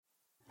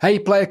Hey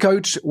player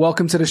coach,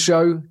 welcome to the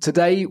show.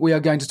 Today we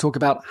are going to talk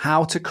about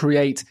how to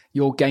create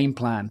your game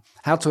plan,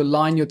 how to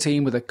align your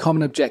team with a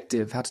common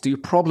objective, how to do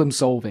problem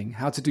solving,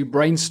 how to do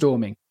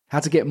brainstorming,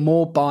 how to get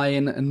more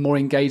buy-in and more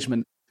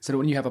engagement so that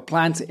when you have a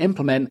plan to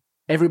implement,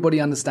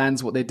 everybody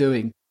understands what they're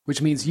doing,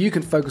 which means you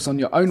can focus on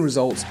your own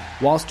results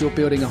whilst you're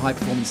building a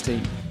high-performance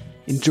team.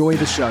 Enjoy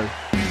the show.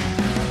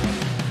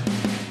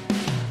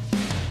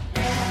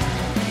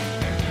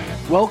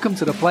 Welcome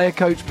to the Player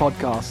Coach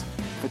Podcast.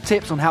 For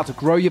tips on how to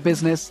grow your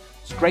business,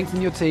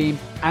 strengthen your team,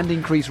 and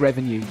increase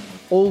revenue,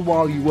 all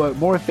while you work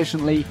more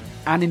efficiently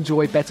and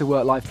enjoy better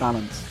work-life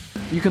balance.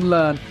 You can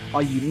learn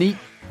our unique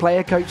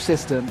Player Coach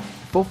system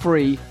for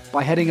free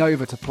by heading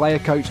over to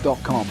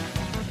playercoach.com.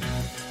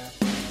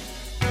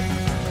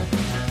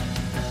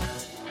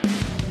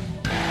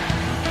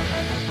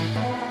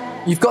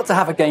 You've got to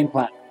have a game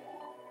plan.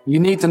 You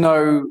need to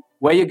know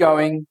where you're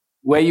going,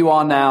 where you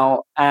are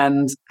now,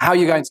 and how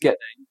you're going to get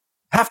there. You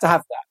have to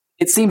have that.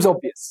 It seems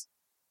obvious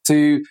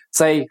to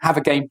say, have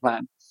a game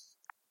plan.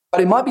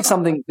 But it might be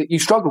something that you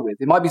struggle with.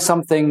 It might be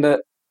something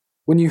that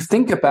when you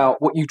think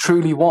about what you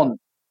truly want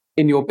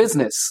in your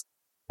business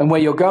and where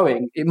you're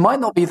going, it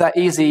might not be that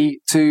easy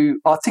to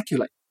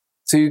articulate,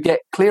 to get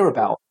clear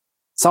about.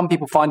 Some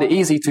people find it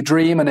easy to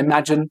dream and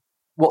imagine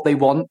what they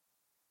want.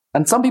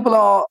 And some people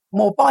are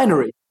more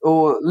binary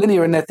or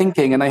linear in their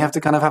thinking, and they have to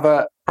kind of have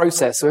a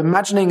process. So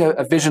imagining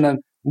a vision and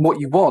what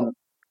you want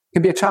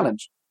can be a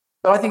challenge.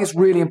 But I think it's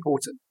really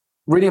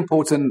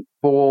important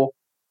for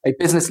a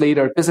business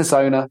leader, a business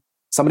owner,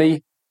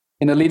 somebody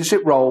in a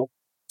leadership role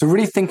to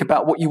really think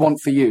about what you want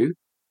for you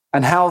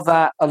and how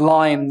that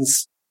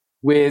aligns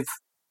with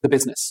the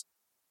business.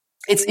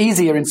 It's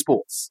easier in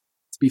sports,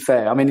 to be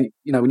fair. I mean,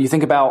 when you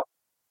think about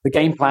the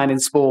game plan in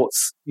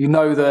sports, you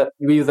know that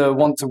you either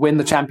want to win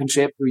the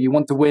championship or you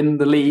want to win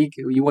the league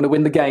or you want to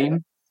win the game.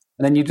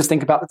 And then you just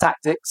think about the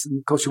tactics. And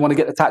of course, you want to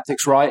get the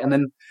tactics right. And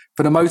then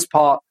for the most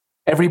part,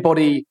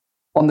 everybody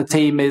on the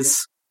team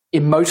is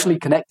emotionally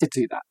connected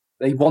to that.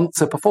 They want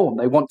to perform.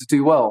 They want to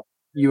do well.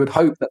 You would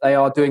hope that they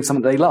are doing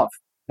something they love.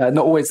 Not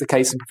always the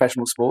case in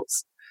professional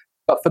sports,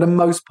 but for the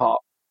most part,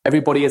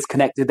 everybody is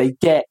connected. They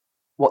get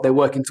what they're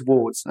working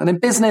towards. And in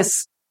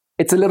business,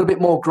 it's a little bit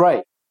more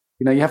gray.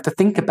 You have to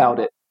think about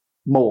it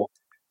more.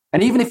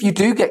 And even if you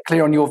do get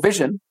clear on your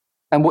vision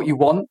and what you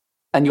want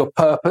and your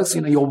purpose,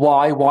 your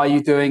why are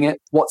you doing it?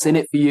 What's in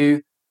it for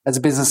you as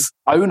a business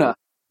owner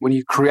when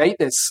you create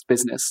this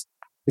business?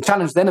 The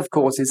challenge then, of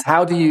course, is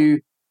how do you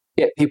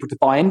get people to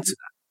buy into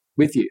that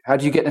with you? How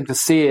do you get them to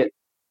see it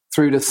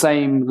through the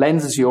same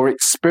lens as you or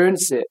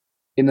experience it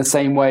in the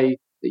same way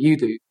that you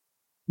do?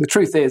 The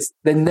truth is,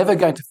 they're never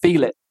going to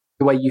feel it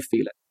the way you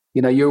feel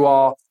it. You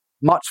are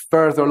much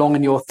further along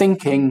in your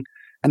thinking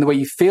and the way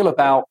you feel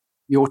about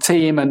your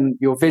team and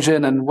your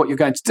vision and what you're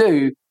going to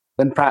do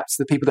than perhaps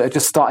the people that are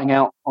just starting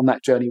out on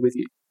that journey with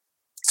you.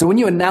 So when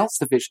you announce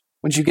the vision,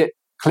 once you get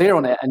clear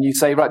on it and you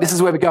say, right, this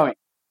is where we're going,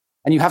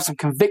 and you have some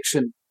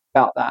conviction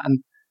about that,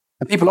 and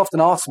people often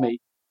ask me,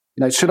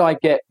 should I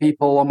get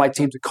people on my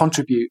team to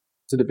contribute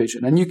to the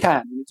vision? And you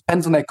can. It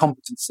depends on their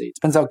competency. It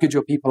depends how good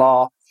your people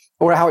are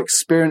or how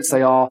experienced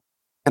they are.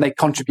 Can they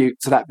contribute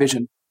to that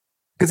vision?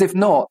 Because if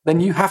not, then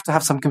you have to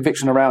have some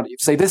conviction around it. You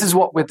say, this is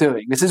what we're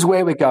doing. This is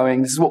where we're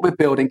going. This is what we're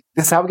building.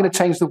 This is how we're going to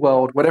change the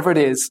world, whatever it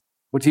is.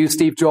 Or to use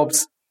Steve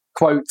Jobs'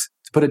 quote,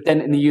 to put a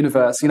dent in the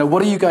universe.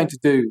 What are you going to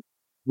do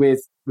with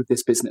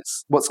this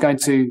business? What's going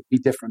to be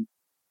different?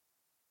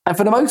 And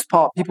for the most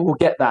part, people will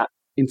get that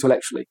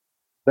intellectually.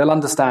 They'll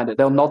understand it.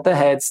 They'll nod their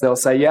heads. They'll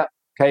say, yeah,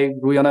 okay,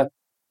 we want to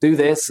do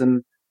this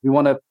and we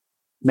want to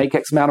make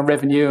X amount of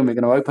revenue and we're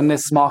going to open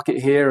this market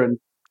here and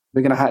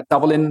we're going to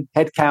double in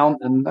headcount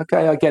and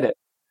okay, I get it.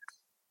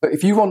 But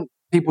if you want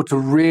people to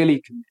really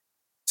commit,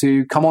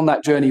 to come on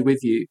that journey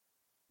with you,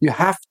 you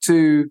have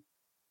to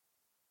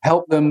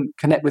help them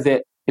connect with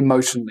it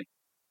emotionally.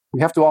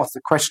 You have to ask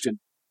the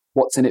question,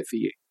 what's in it for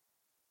you?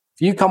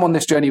 If you come on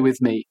this journey with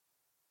me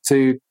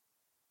to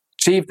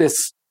achieve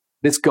this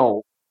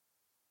goal,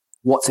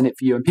 what's in it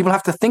for you? And people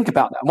have to think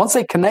about that. And once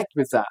they connect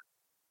with that,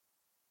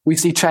 we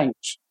see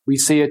change. We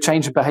see a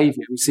change of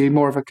behavior. We see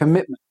more of a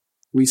commitment.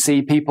 We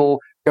see people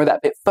go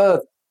that bit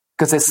further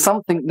because there's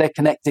something they're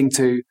connecting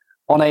to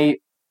on a,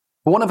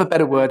 for want of a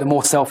better word, a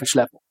more selfish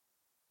level.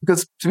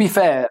 Because to be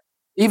fair,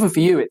 even for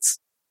you, it's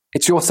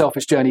your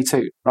selfish journey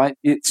too, right?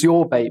 It's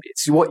your baby.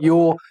 It's what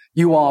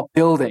you are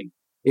building.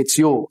 It's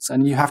yours.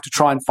 And you have to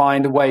try and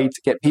find a way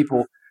to get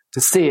people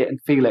to see it and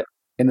feel it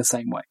in the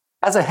same way.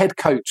 As a head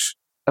coach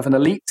of an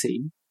elite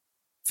team,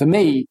 for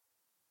me,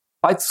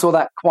 I saw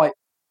that quite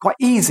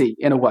easy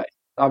in a way.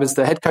 I was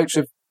the head coach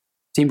of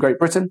Team Great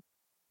Britain,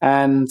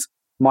 and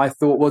my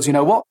thought was, you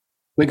know what?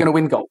 We're going to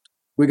win gold.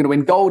 We're going to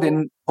win gold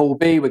in Pool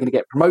B. We're going to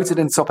get promoted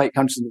in the top 8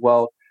 countries in the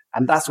world,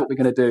 and that's what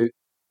we're going to do.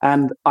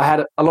 And I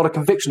had a lot of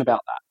conviction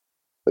about that.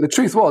 But the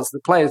truth was,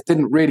 the players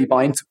didn't really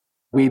buy into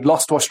it. We'd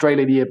lost to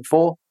Australia the year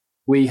before.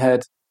 We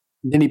had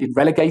nearly been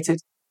relegated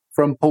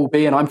from Pool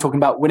B, and I'm talking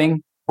about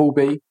winning Pool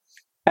B.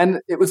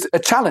 And it was a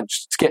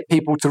challenge to get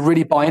people to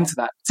really buy into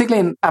that,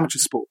 particularly in amateur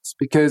sports,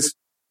 because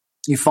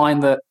you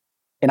find that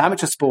in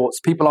amateur sports,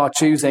 people are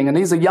choosing, and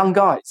these are young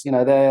guys,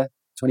 they're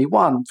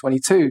 21,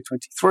 22,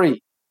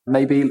 23,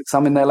 maybe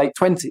some in their late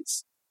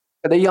 20s,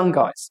 but they're young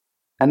guys.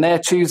 And they're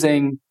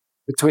choosing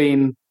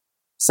between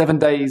 7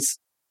 days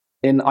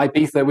in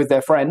Ibiza with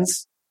their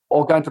friends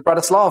or going to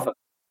Bratislava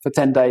for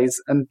 10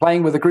 days and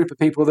playing with a group of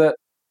people that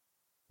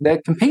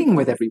they're competing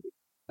with every week.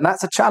 And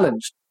that's a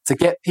challenge to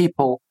get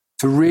people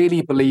to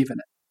really believe in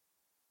it.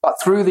 But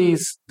through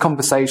these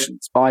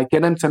conversations, by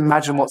getting them to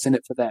imagine what's in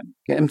it for them,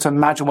 get them to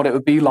imagine what it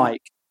would be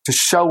like to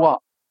show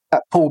up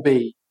at Pool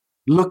B,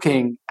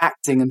 looking,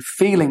 acting and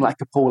feeling like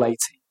a Pool A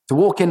team, to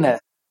walk in there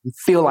and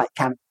feel like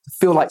Canada, to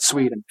feel like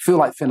Sweden, feel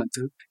like Finland,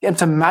 to get them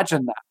to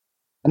imagine that,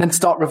 and then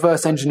start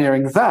reverse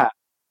engineering that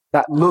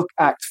look,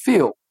 act,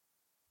 feel.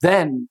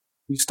 Then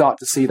you start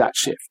to see that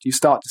shift. You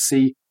start to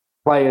see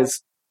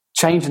players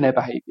changing their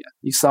behavior.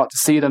 You start to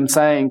see them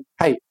saying,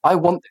 hey, I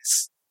want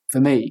this for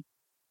me.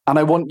 And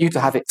I want you to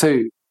have it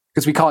too,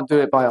 because we can't do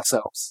it by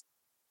ourselves.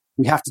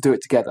 We have to do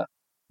it together.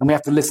 And we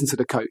have to listen to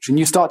the coach. And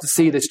you start to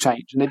see this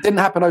change. And it didn't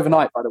happen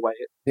overnight, by the way.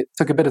 It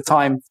took a bit of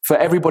time for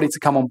everybody to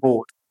come on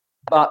board.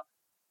 But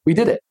we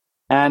did it.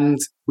 And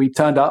we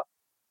turned up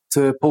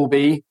to Pool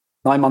B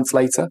 9 months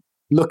later,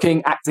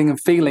 looking, acting and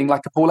feeling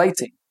like a Pool A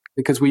team,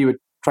 because we were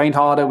trained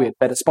harder. We had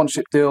better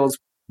sponsorship deals.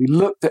 We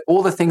looked at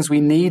all the things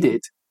we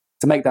needed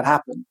to make that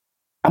happen.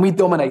 And we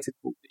dominated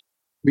Pool B.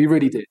 We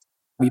really did.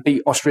 We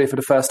beat Austria for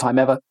the first time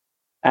ever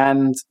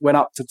and went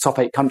up to the top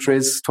 8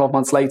 countries. 12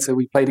 months later,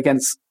 we played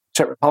against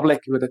Czech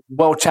Republic, who were the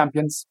world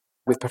champions,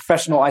 with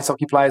professional ice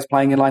hockey players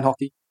playing inline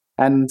hockey.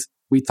 And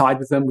we tied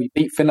with them. We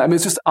beat Finland. I mean, it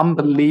was just an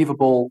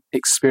unbelievable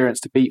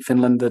experience to beat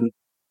Finland, and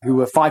who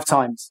were 5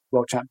 times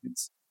world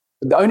champions.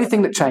 But the only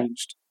thing that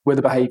changed were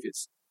the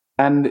behaviors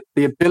and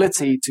the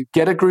ability to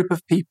get a group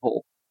of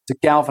people to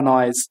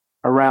galvanize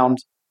around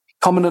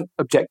a common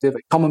objective, a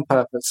common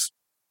purpose,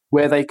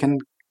 where they can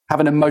have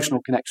an emotional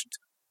connection to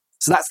it.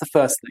 So that's the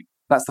first thing.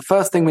 That's the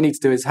first thing we need to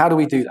do, is how do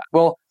we do that?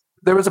 Well,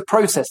 there is a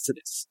process to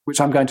this,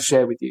 which I'm going to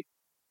share with you.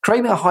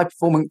 Creating a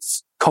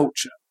high-performance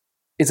culture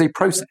is a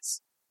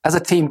process. As a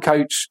team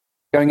coach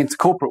going into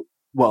corporate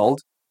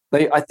world,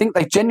 I think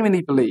they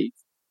genuinely believe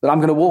that I'm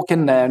going to walk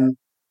in there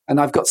and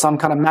I've got some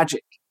kind of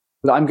magic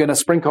that I'm going to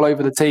sprinkle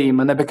over the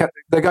team, and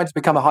they're going to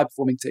become a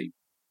high-performing team.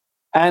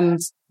 And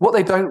what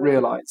they don't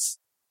realize,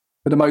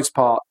 for the most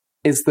part,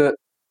 is that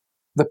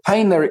the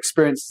pain they're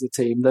experiencing as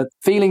a team, the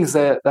feelings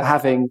they're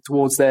having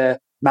towards their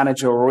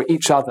manager or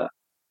each other,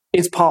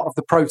 is part of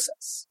the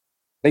process.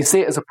 They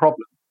see it as a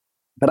problem,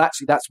 but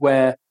actually that's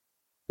where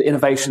the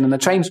innovation and the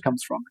change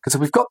comes from. Because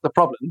if we've got the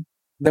problem,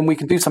 then we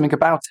can do something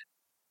about it.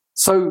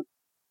 So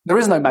there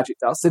is no magic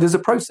dust. It is a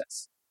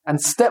process. And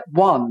step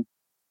 1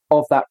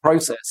 of that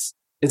process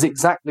is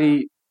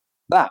exactly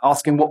that,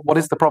 asking what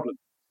is the problem?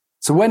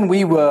 So when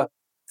we were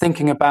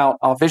thinking about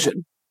our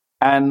vision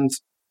and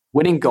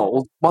winning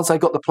gold, once I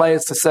got the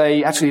players to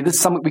say, actually, this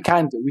is something we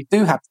can do. We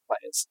do have the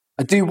players.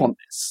 I do want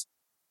this.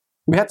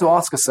 We had to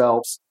ask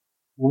ourselves,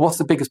 well, what's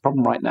the biggest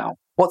problem right now?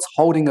 What's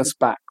holding us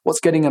back? What's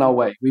getting in our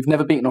way? We've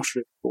never beaten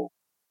Austria before.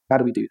 How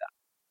do we do that?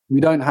 We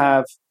don't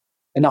have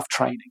enough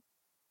training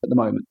at the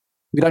moment.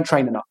 We don't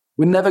train enough.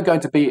 We're never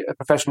going to beat a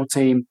professional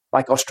team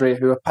like Austria,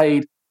 who are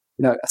paid,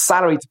 a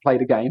salary to play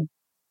the game,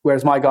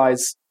 whereas my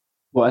guys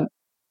weren't.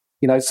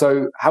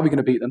 So how are we going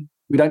to beat them?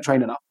 We don't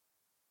train enough.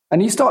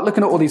 And you start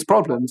looking at all these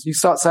problems, you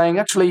start saying,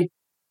 actually,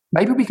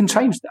 maybe we can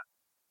change that.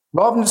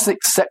 Rather than just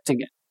accepting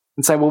it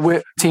and say, well,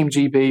 we're Team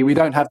GB, we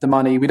don't have the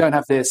money, we don't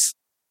have this.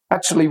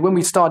 Actually, when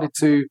we started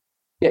to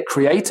get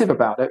creative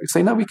about it, we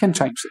say, no, we can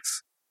change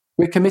this.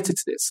 We're committed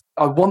to this.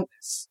 I want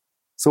this.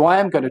 So I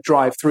am going to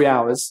drive 3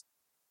 hours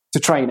to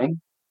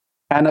training,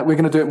 and we're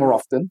going to do it more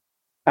often.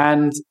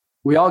 And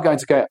we are going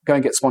to go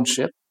and get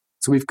sponsorship.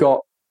 So we've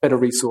got better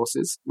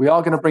resources. We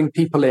are going to bring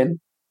people in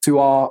to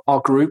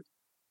our group.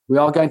 We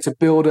are going to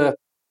build a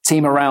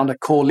team around a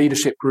core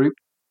leadership group.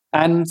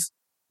 And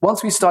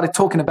once we started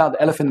talking about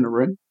the elephant in the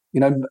room,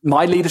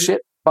 my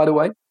leadership, by the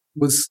way,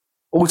 was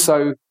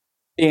also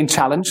being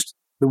challenged.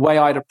 The way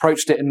I'd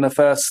approached it in the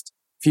first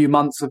few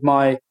months of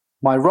my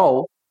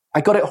role, I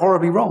got it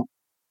horribly wrong.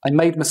 I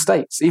made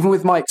mistakes. Even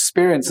with my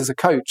experience as a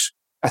coach,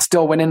 I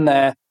still went in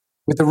there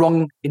with the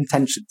wrong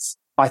intentions,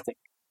 I think.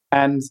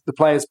 And the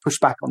players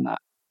pushed back on that.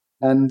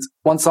 And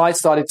once I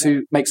started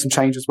to make some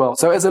change as well.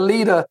 So as a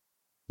leader,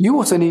 you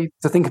also need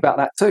to think about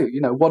that too.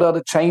 What are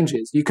the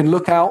changes? You can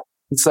look out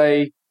and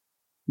say,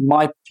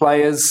 my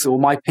players or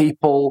my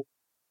people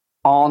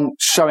aren't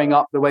showing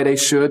up the way they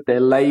should. They're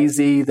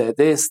lazy. They're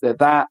this, they're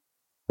that.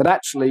 But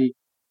actually,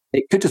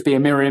 it could just be a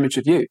mirror image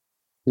of you.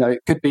 It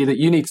could be that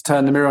you need to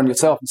turn the mirror on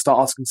yourself and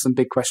start asking some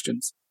big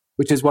questions,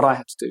 which is what I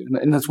have to do.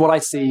 And that's what I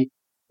see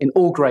in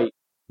all great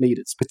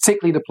leaders,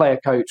 particularly the player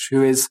coach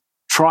who is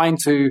trying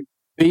to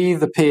be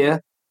the peer,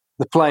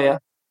 the player,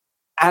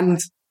 and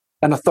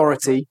an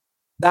authority.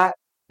 That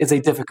is a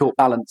difficult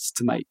balance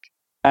to make.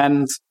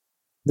 And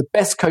the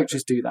best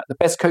coaches do that. The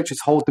best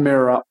coaches hold the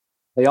mirror up.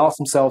 They ask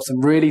themselves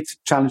some really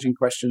challenging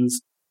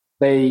questions.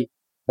 They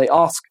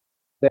ask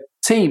their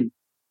team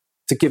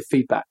to give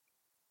feedback.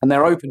 and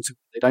they're open to it.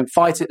 They don't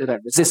fight it. They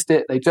don't resist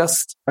it. They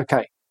just,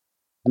 okay.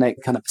 And they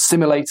kind of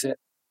assimilate it,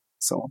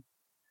 so on.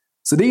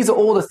 So these are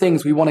all the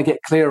things we want to get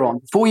clear on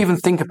before we even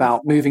think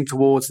about moving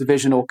towards the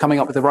vision or coming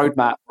up with a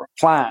roadmap or a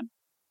plan,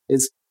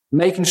 is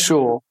making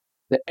sure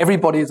that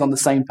everybody is on the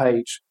same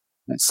page.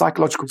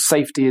 Psychological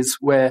safety is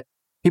where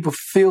people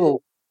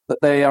feel that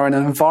they are in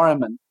an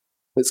environment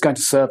that's going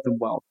to serve them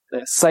well.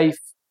 They're safe,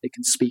 they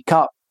can speak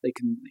up, they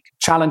can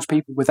challenge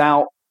people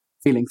without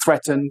feeling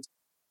threatened.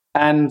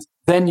 And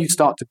then you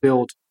start to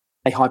build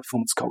a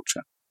high-performance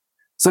culture.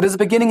 So there's a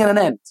beginning and an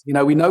end.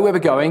 We know where we're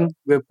going.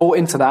 We're bought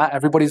into that.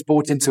 Everybody's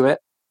bought into it.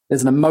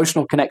 There's an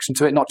emotional connection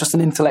to it, not just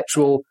an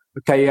intellectual,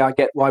 okay, yeah, I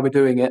get why we're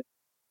doing it.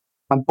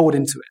 I'm bought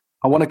into it.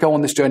 I want to go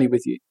on this journey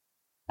with you.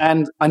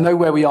 And I know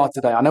where we are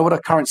today. I know what our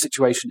current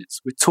situation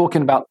is. We're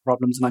talking about the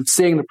problems, and I'm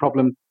seeing the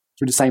problem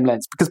through the same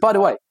lens. Because, by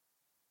the way,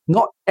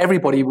 not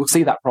everybody will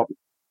see that problem.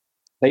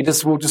 They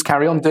will just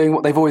carry on doing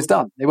what they've always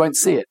done. They won't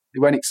see it. They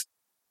won't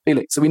feel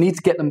it. So we need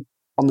to get them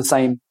on the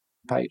same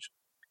page.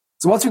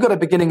 So once we've got a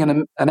beginning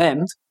and an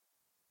end,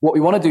 what we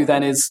want to do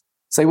then is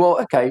say, well,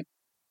 okay,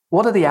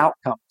 what are the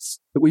outcomes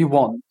that we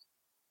want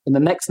in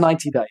the next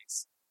 90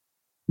 days?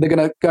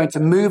 They're going to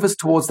move us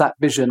towards that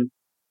vision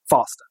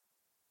faster.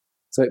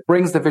 So it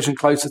brings the vision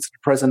closer to the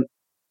present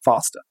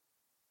faster.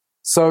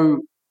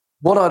 So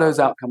what are those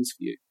outcomes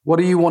for you? What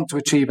do you want to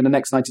achieve in the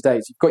next 90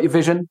 days? You've got your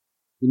vision.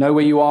 You know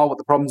where you are, what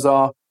the problems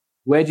are.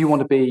 Where do you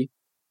want to be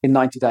in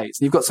 90 days?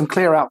 And you've got some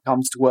clear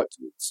outcomes to work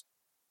towards.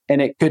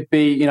 And it could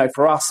be,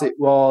 for us, it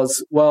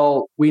was,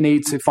 well, we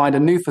need to find a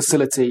new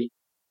facility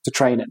to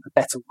train in, a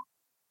better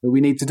one.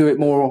 We need to do it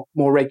more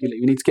regularly.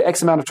 We need to get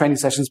X amount of training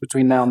sessions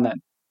between now and then.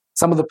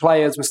 Some of the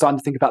players were starting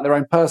to think about their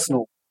own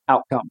personal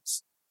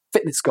outcomes,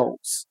 fitness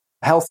goals,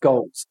 health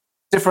goals,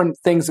 different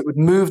things that would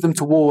move them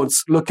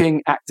towards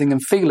looking, acting,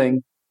 and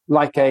feeling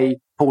like a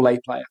Pool A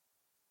player.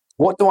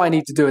 What do I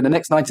need to do in the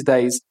next 90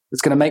 days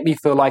that's going to make me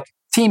feel like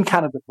Team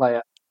Canada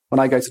player when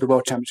I go to the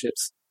World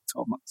Championships in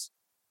 12 months?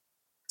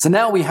 So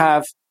now we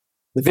have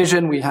the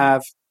vision, we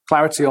have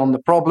clarity on the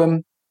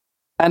problem,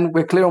 and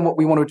we're clear on what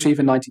we want to achieve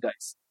in 90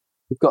 days.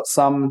 We've got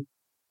some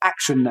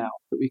action now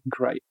that we can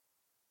create.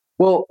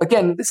 Well,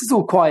 again, this is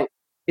all quite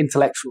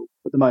intellectual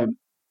at the moment.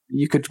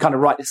 You could kind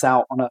of write this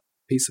out on a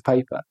piece of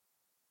paper.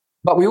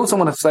 But we also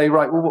want to say,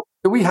 right, well,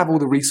 do we have all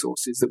the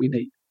resources that we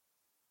need?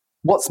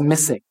 What's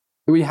missing?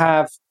 Do we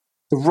have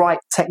the right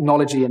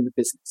technology in the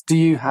business? Do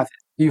you have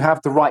it? Do you have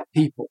the right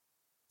people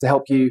to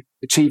help you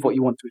achieve what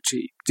you want to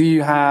achieve? Do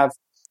you have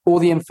all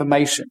the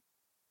information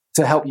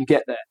to help you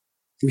get there?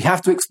 We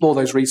have to explore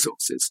those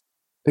resources,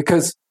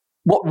 because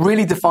what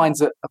really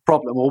defines a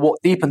problem, or what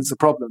deepens the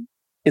problem,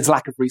 is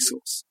lack of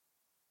resource.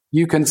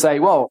 You can say,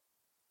 well,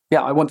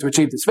 yeah, I want to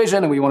achieve this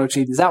vision and we want to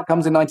achieve these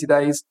outcomes in 90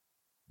 days.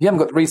 If you haven't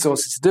got the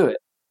resources to do it,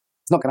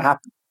 it's not going to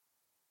happen.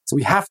 So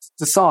we have to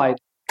decide,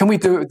 can we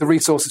do it with the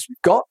resources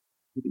we've got,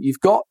 that you've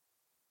got,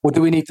 or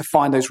do we need to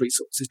find those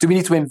resources? Do we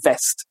need to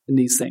invest in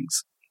these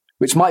things,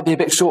 which might be a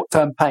bit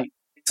short-term pain,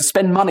 to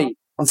spend money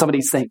on some of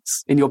these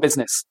things in your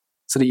business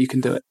so that you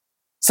can do it?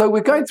 So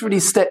we're going through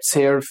these steps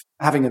here of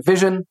having a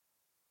vision,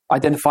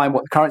 identifying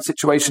what the current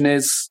situation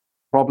is,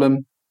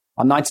 problem,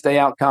 our 90-day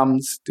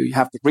outcomes. Do you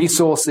have the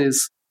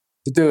resources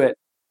to do it?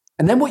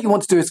 And then what you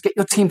want to do is get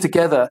your team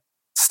together,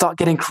 start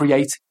getting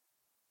creative,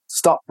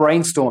 start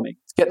brainstorming,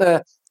 get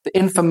the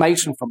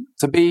information from them,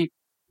 to be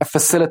a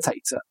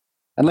facilitator.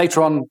 And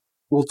later on,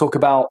 we'll talk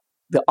about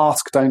the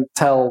ask, don't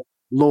tell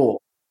law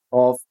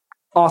of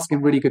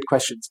asking really good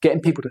questions,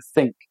 getting people to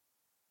think,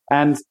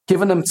 and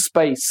giving them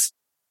space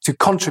to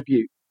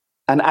contribute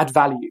and add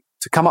value,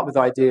 to come up with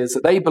ideas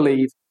that they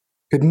believe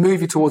could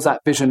move you towards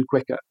that vision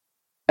quicker.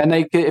 And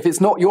if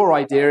it's not your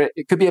idea,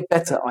 it could be a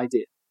better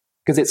idea,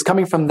 because it's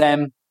coming from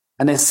them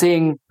and they're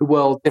seeing the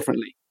world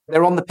differently.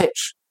 They're on the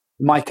pitch,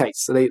 in my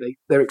case. So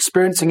they're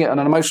experiencing it on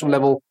an emotional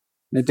level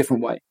in a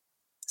different way.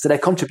 So their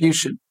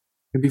contribution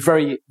can be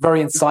very,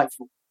 very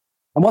insightful.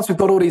 And once we've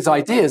got all these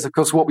ideas, of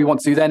course, what we want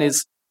to do then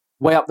is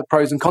weigh up the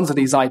pros and cons of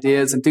these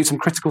ideas and do some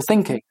critical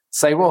thinking.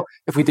 Say, well,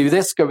 if we do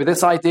this, go with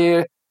this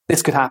idea,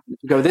 this could happen. If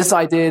we go with this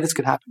idea, this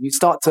could happen. You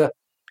start to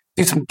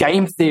do some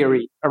game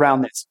theory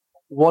around this.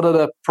 What are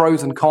the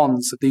pros and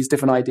cons of these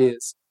different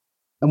ideas?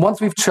 And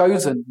once we've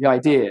chosen the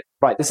idea,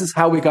 right, this is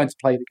how we're going to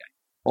play the game,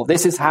 or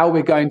this is how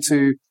we're going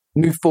to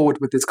move forward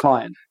with this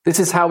client. This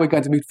is how we're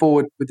going to move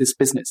forward with this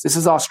business. This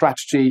is our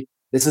strategy.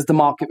 This is the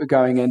market we're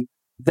going in.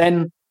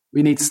 Then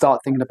we need to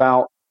start thinking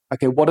about,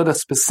 okay, what are the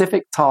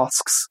specific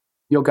tasks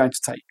you're going to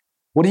take?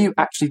 What are you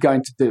actually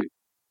going to do?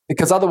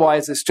 Because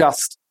otherwise it's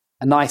just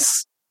a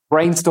nice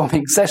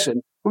brainstorming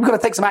session. We've got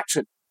to take some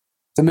action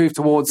to move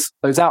towards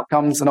those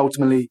outcomes and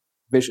ultimately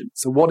vision.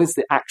 So what is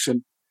the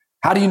action?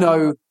 How do you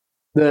know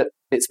that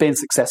it's been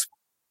successful?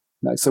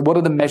 So what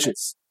are the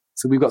measures?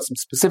 So we've got some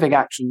specific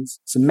actions,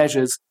 some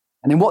measures,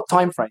 and in what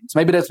time frames?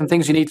 Maybe there's some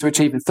things you need to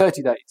achieve in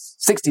 30 days,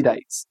 60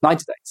 days,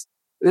 90 days.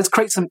 Let's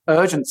create some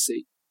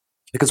urgency,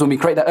 because when we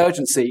create that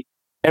urgency,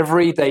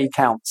 every day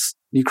counts.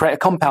 You create a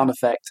compound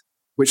effect,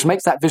 which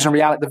makes that vision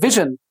reality. The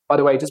vision, by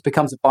the way, just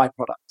becomes a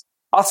byproduct.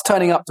 Us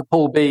turning up to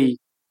Pool B,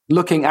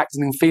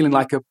 acting and feeling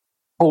like a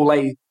All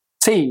A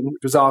team,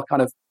 which was our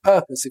kind of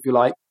purpose, if you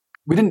like,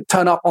 we didn't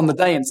turn up on the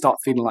day and start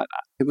feeling like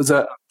that. It was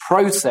a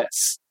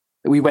process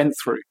that we went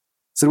through.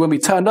 So when we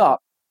turned up,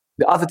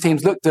 the other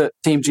teams looked at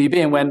Team GB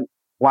and went,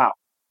 wow,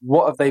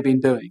 what have they been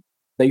doing?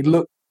 They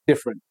look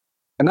different.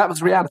 And that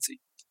was reality.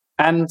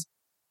 And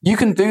you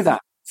can do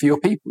that for your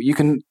people. You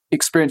can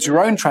experience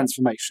your own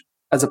transformation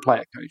as a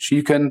player coach.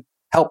 You can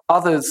help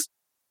others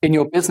in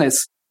your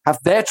business have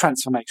their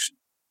transformation,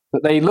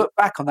 that they look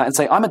back on that and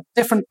say, I'm a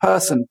different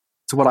person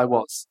to what I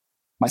was.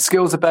 My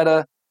skills are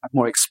better. I have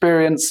more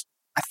experience.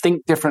 I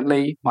think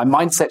differently. My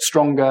mindset's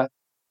stronger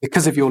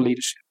because of your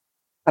leadership.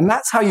 And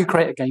that's how you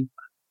create a game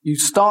plan. You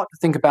start to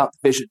think about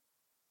the vision.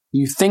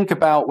 You think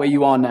about where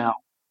you are now.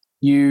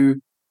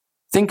 You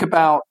think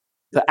about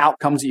the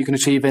outcomes that you can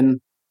achieve in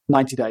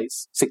 90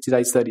 days, 60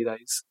 days, 30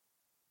 days.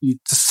 You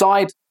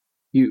decide,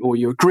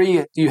 you agree,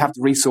 do you have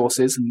the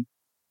resources and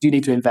do you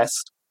need to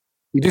invest?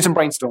 You do some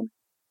brainstorming.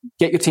 You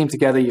get your team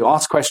together, you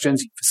ask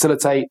questions, you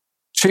facilitate,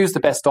 choose the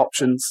best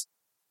options,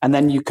 and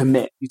then you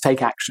commit, you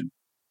take action.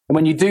 And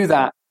when you do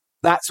that,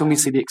 that's when we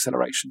see the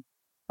acceleration.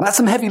 And that's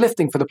some heavy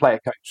lifting for the player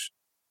coach,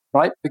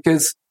 right?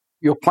 Because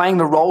you're playing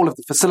the role of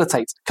the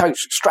facilitator, coach,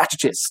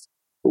 strategist.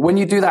 But when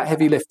you do that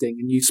heavy lifting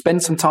and you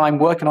spend some time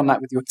working on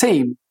that with your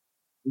team,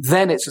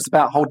 then it's just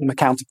about holding them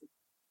accountable.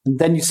 And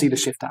then you see the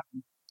shift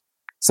happen.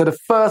 So the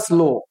first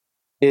law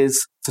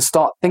is to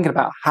start thinking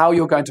about how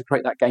you're going to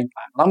create that game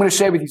plan. And I'm going to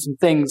share with you some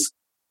things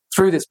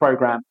through this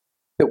program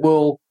that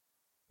will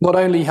not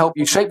only help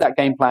you shape that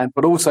game plan,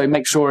 but also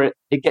make sure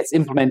it gets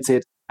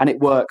implemented and it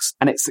works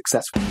and it's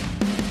successful.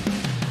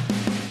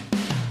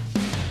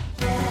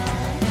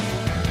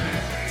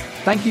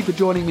 Thank you for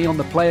joining me on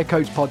the Player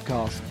Coach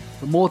Podcast.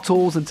 For more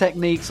tools and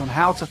techniques on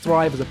how to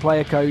thrive as a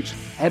player coach,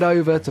 head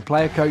over to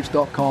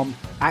playercoach.com,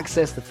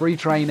 access the free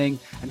training,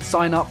 and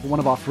sign up for one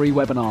of our free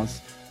webinars.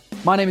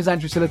 My name is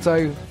Andrew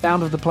Sillitoe,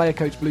 founder of the Player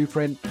Coach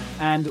Blueprint,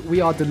 and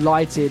we are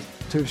delighted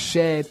to have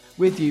shared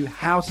with you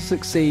how to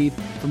succeed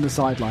from the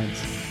sidelines.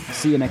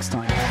 See you next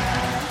time.